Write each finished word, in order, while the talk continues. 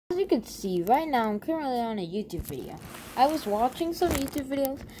could see, right now I'm currently on a YouTube video. I was watching some YouTube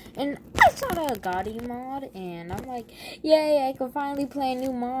videos, and I saw the Agoti mod, and I'm like, yay, I can finally play a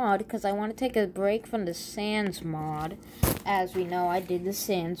new mod, because I want to take a break from the Sans mod. As we know, I did the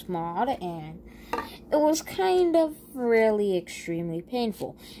Sans mod, and it was kind of really extremely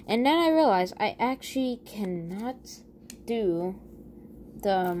painful. And then I realized I actually cannot do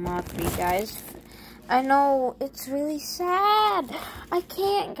the mod for you guys. I know, it's really sad. I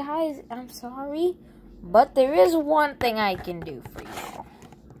can't, guys. I'm sorry. But there is one thing I can do for y'all.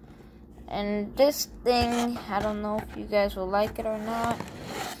 And this thing, I don't know if you guys will like it or not.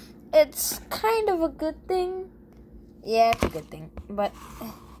 It's kind of a good thing. Yeah, it's a good thing. But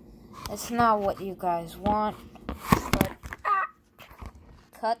it's not what you guys want.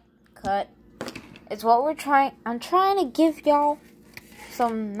 But, cut. It's what we're trying. I'm trying to give y'all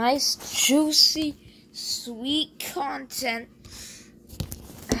some nice, juicy, sweet content.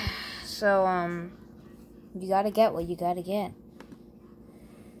 So, you gotta get what you gotta get.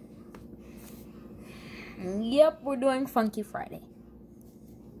 Yep, we're doing Funky Friday.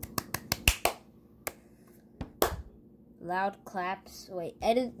 Loud claps. Wait,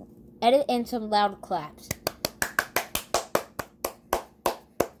 edit in some loud claps.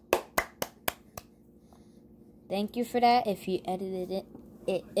 Thank you for that if you edited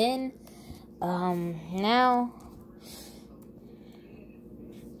it in. Now,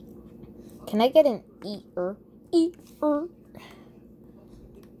 can I get an E-er? E-er.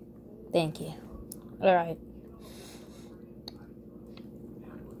 Thank you. Alright.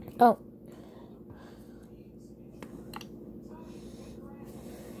 Oh.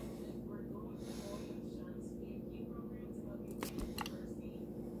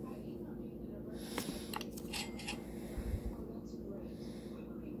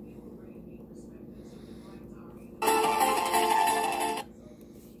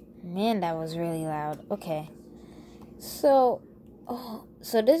 Man, that was really loud. Okay. So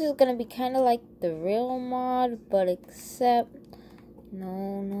this is gonna be kind of like the real mod, but except,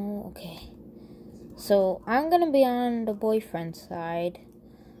 no, okay. So I'm gonna be on the boyfriend side,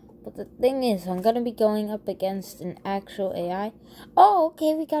 but the thing is, I'm gonna be going up against an actual AI. Oh,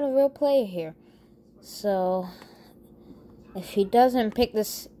 okay, we got a real player here. So if he doesn't pick the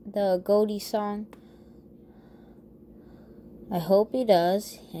Agoti song, I hope he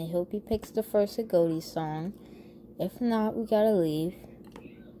does. I hope he picks the first Agoti song. If not, we gotta leave.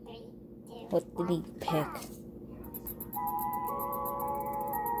 What did he pick?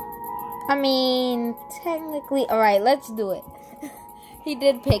 I mean, technically, alright, let's do it. He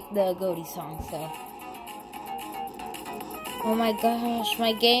did pick the Agoti song, so. Oh my gosh,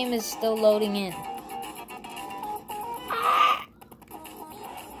 my game is still loading in.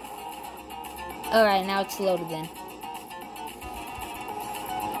 Alright, now it's loaded in.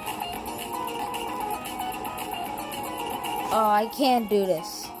 Oh, I can't do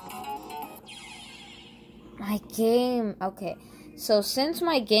this. My game. Okay. So, since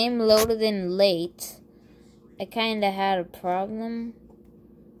my game loaded in late, I kind of had a problem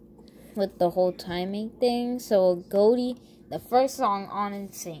with the whole timing thing. So, Agoti, the first song on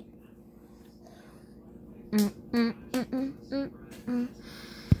Insane.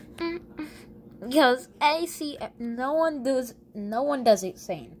 Because I see no one does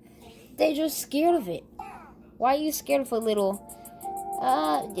Insane. They're just scared of it. Why are you scared of a little?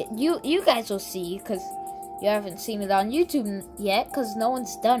 You guys will see, because you haven't seen it on YouTube yet, because no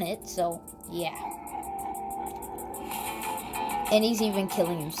one's done it, so, yeah. And he's even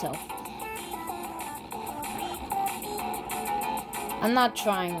killing himself. I'm not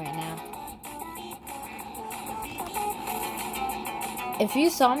trying right now. If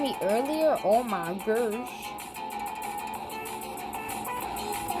you saw me earlier, oh my gosh.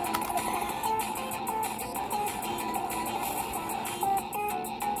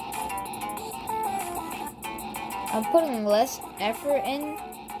 I'm putting less effort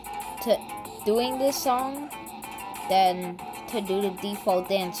into doing this song than to do the default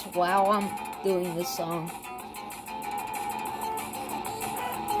dance while I'm doing this song.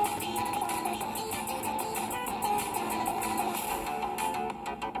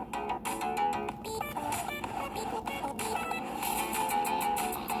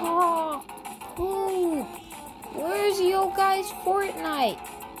 Oh, where's Yo Guys Fortnite?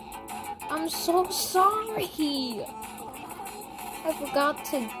 I'm so sorry. I forgot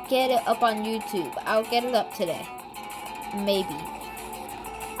to get it up on YouTube. I'll get it up today. Maybe.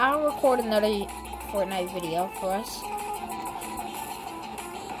 I'll record another Fortnite video for us.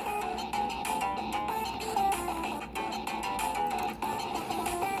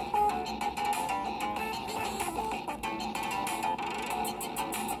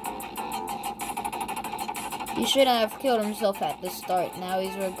 He shouldn't have killed himself at the start. Now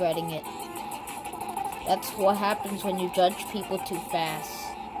he's regretting it. That's what happens when you judge people too fast.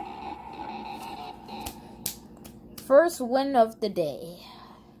 First win of the day.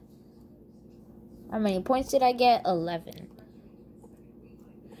 How many points did I get? 11.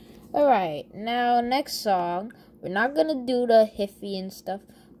 Alright, now next song. We're not going to do the hiffy and stuff.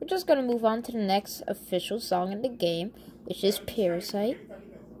 We're just going to move on to the next official song in the game, which is Parasite.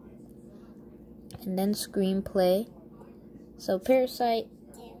 And then Screenplay. So Parasite.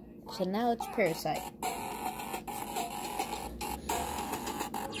 So now it's Parasite.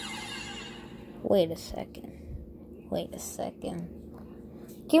 Wait a second.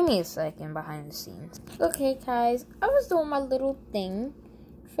 Give me a second behind the scenes. Okay, guys. I was doing my little thing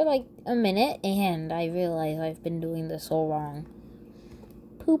for like a minute, and I realized I've been doing this so wrong.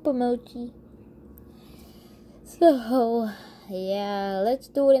 Poop emoji. So, yeah, let's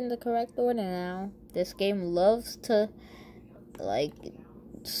do it in the correct order now. This game loves to, like,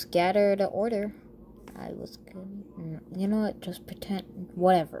 scatter the order. I was good. You know what? Just pretend.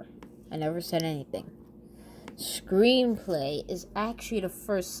 Whatever. I never said anything. Screenplay is actually the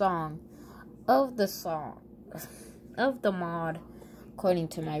first song of the mod, according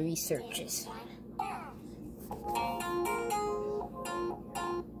to my researches.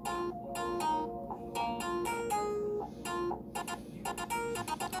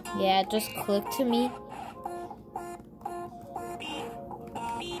 Yeah, just click to me.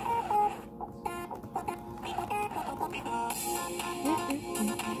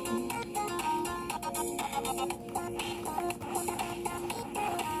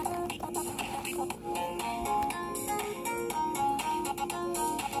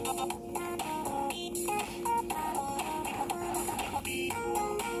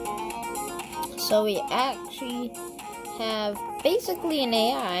 So we actually have basically an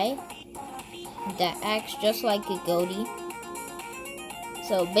AI that acts just like Agoti.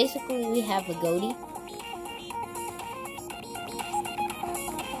 So basically we have Agoti.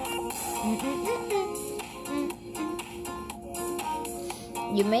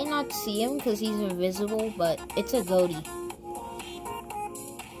 You may not see him because he's invisible, but it's Agoti.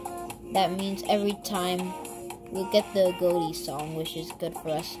 That means every time we'll get the Agoti song, which is good for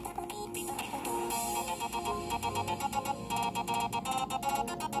us.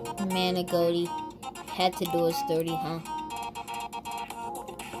 Man, Agoti had to do his 30, huh?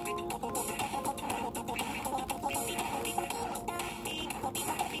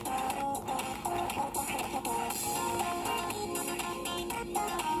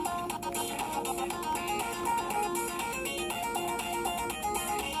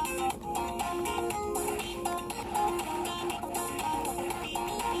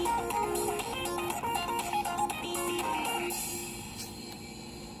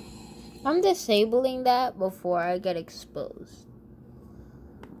 I'm disabling that before I get exposed.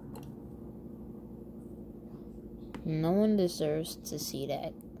 No one deserves to see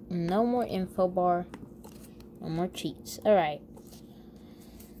that. No more info bar. No more cheats. Alright.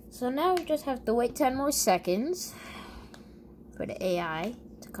 So now we just have to wait 10 more seconds for the AI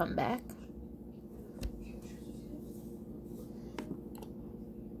to come back.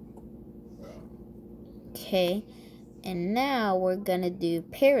 Okay. And now we're gonna do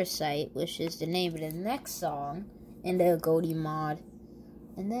Parasite, which is the name of the next song in the Agoti mod.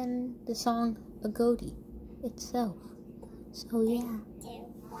 And then the song Agoti itself. So yeah.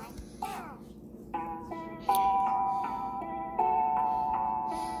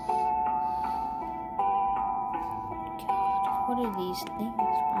 God, what are these things,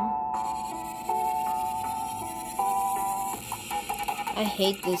 bro? I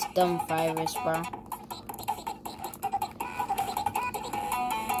hate this dumb virus, bro.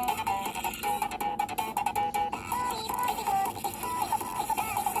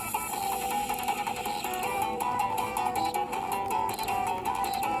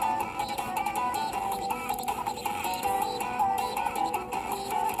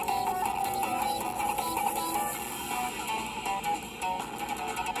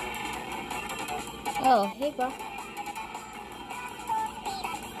 Oh, hey, bro.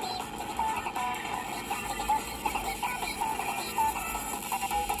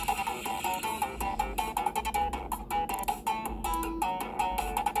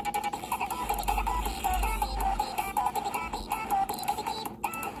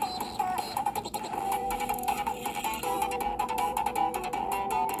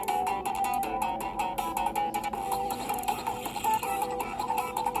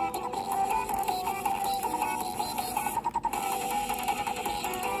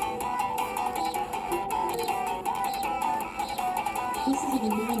 This is a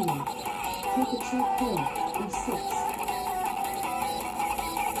reminder Take a check here, E6.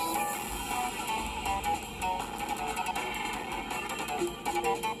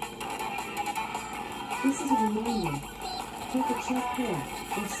 This is a reminder. Take a check here,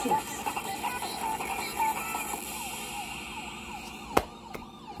 E6.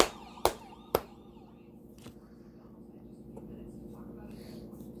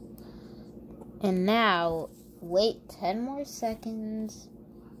 And now, wait 10 more seconds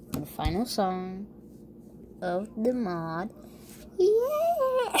for the final song of the mod. Yeah!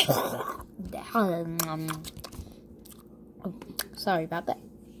 Oh, sorry about that.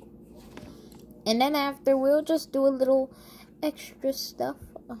 And then after, we'll just do a little extra stuff.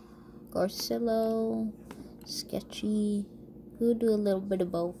 Garcillo, sketchy. We'll do a little bit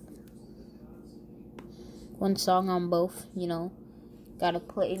of both. One song on both, you know. Gotta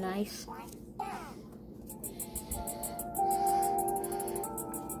play nice.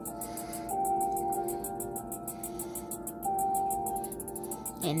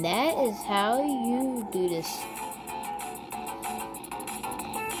 And that is how you do this.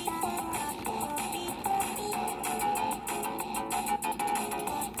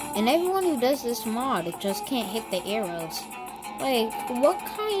 And everyone who does this mod just can't hit the arrows. Like, what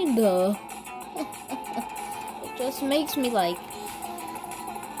kind of... It just makes me like...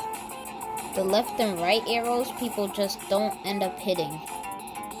 The left and right arrows, people just don't end up hitting.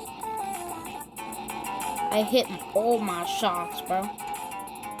 I hit all my shots, bro.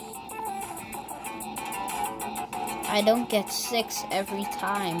 I don't get 6 every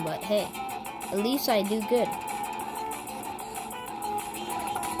time, but hey, at least I do good.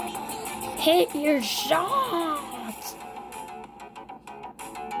 Hit your shots!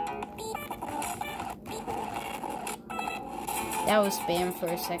 That was spam for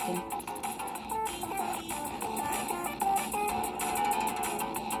a second.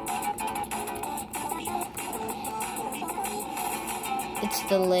 It's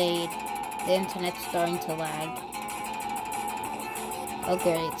delayed. The internet's starting to lag. Oh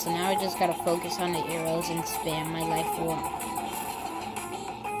great, so now I just gotta focus on the arrows and spam. My life won't.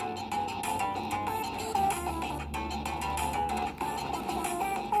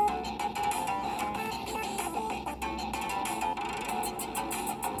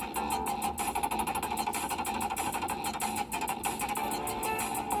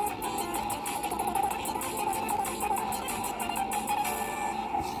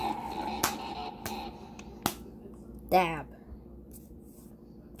 Dab.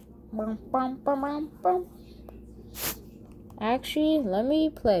 Bum, bum, bum, bum, bum. Actually, let me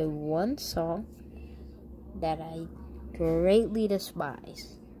play one song that I greatly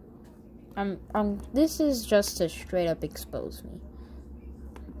despise. This is just to straight up expose me.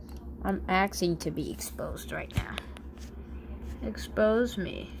 I'm asking to be exposed right now. Expose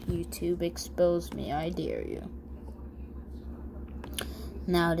me, YouTube, expose me, I dare you.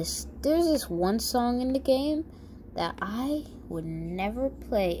 Now, there's this one song in the game that I would never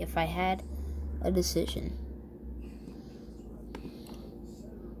play if I had a decision.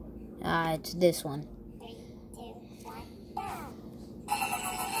 It's this one.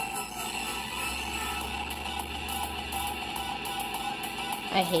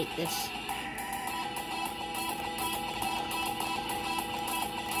 I hate this.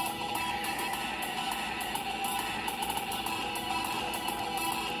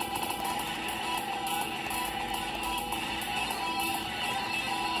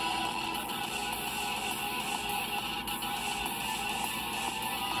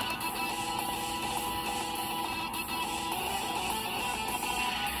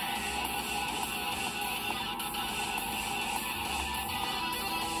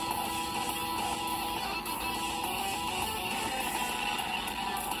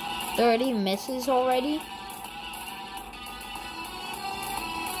 Thirty misses already?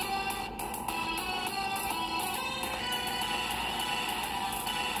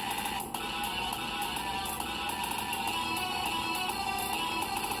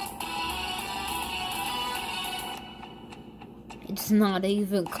 It's not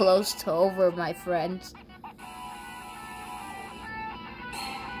even close to over, my friends.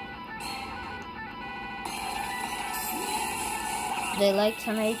 They like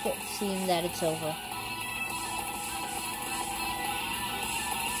to make it seem that it's over.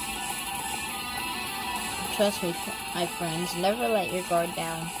 Trust me, my friends, never let your guard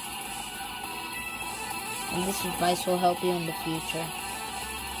down. And this advice will help you in the future.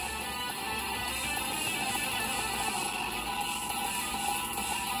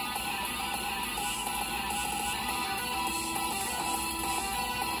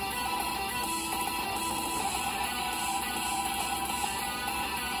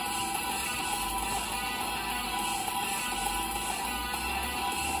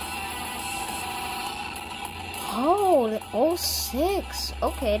 Oh, 6.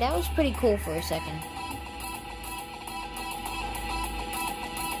 Okay, that was pretty cool for a second.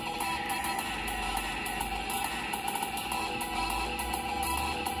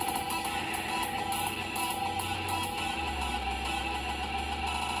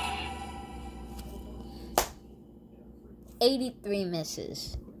 $83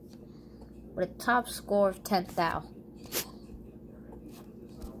 misses with a top score of 10,000.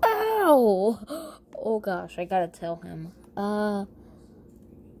 Ow! Oh gosh, I gotta tell him. Oh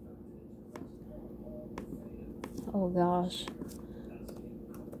gosh.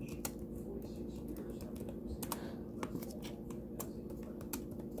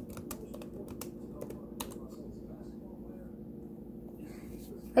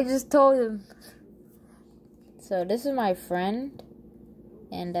 I just told him. So this is my friend,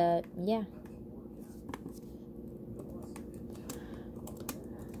 and yeah.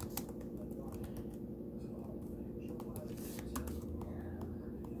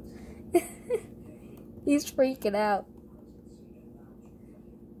 He's freaking out.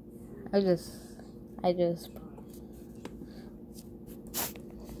 I just.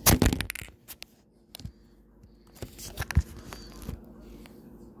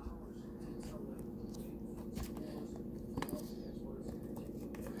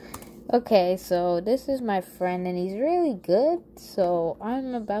 Okay, so this is my friend, and he's really good, so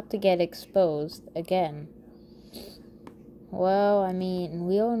I'm about to get exposed again. Well, I mean,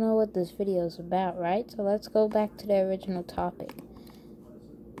 we all know what this video is about, right? So let's go back to the original topic.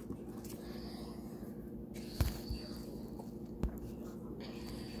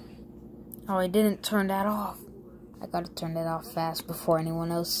 Oh, I didn't turn that off. I gotta turn that off fast before anyone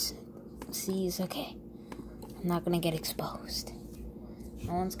else sees. Okay, I'm not gonna get exposed.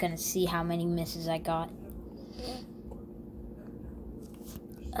 No one's gonna see how many misses I got.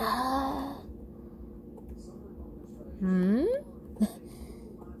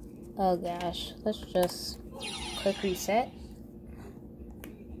 Oh gosh, let's just quick reset.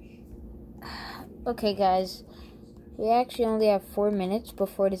 Okay guys, we actually only have 4 minutes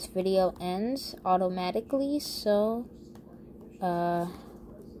before this video ends automatically, so I'm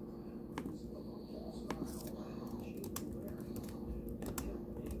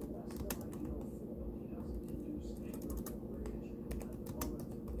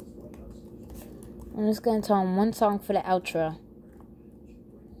just gonna tell him one song for the outro.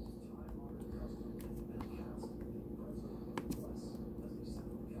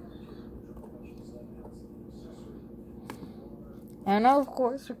 And of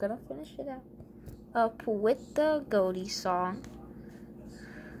course, we're gonna finish it up with the Agoti song.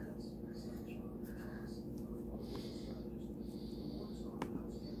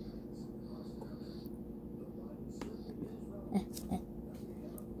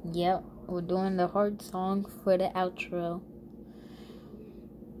 Yep, we're doing the hard song for the outro.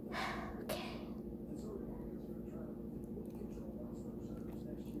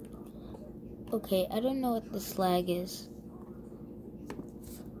 Okay, I don't know what this lag is.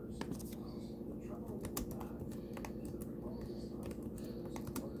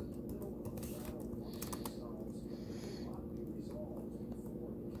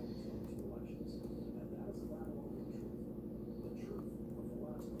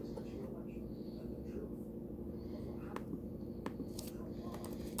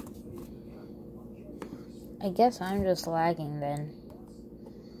 I guess I'm just lagging then.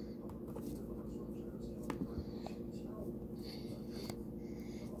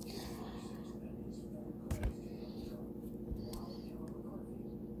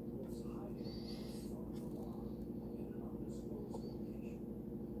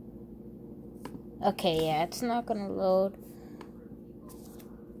 Okay, yeah, it's not gonna load.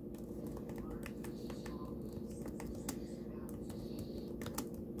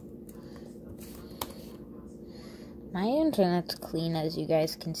 My internet's clean, as you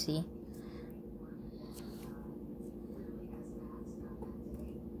guys can see.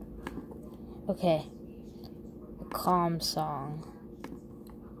 Okay, a calm song.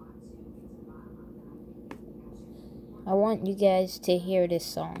 I want you guys to hear this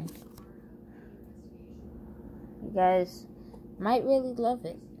song. You guys might really love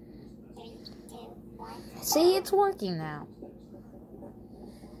it. See, it's working now.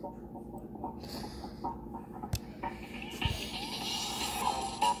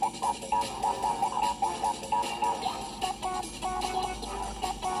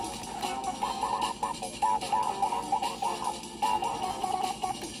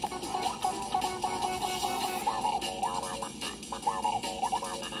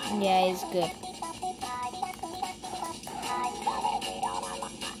 Yeah, he's good.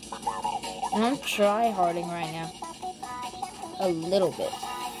 And I'm try-harding right now. a little bit.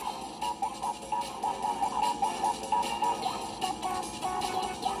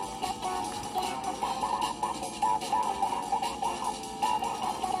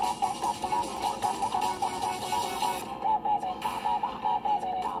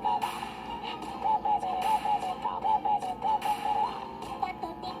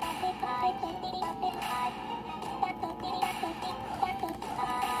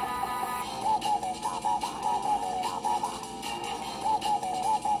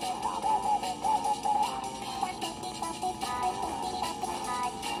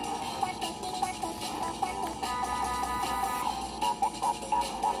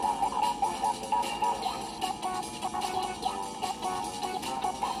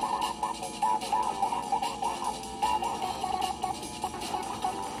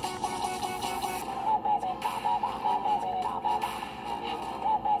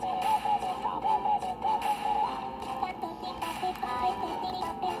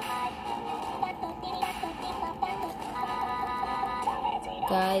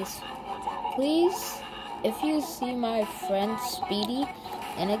 Guys, please, if you see my friend Speedy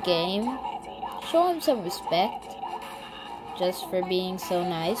in a game, show him some respect just for being so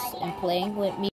nice and playing with me.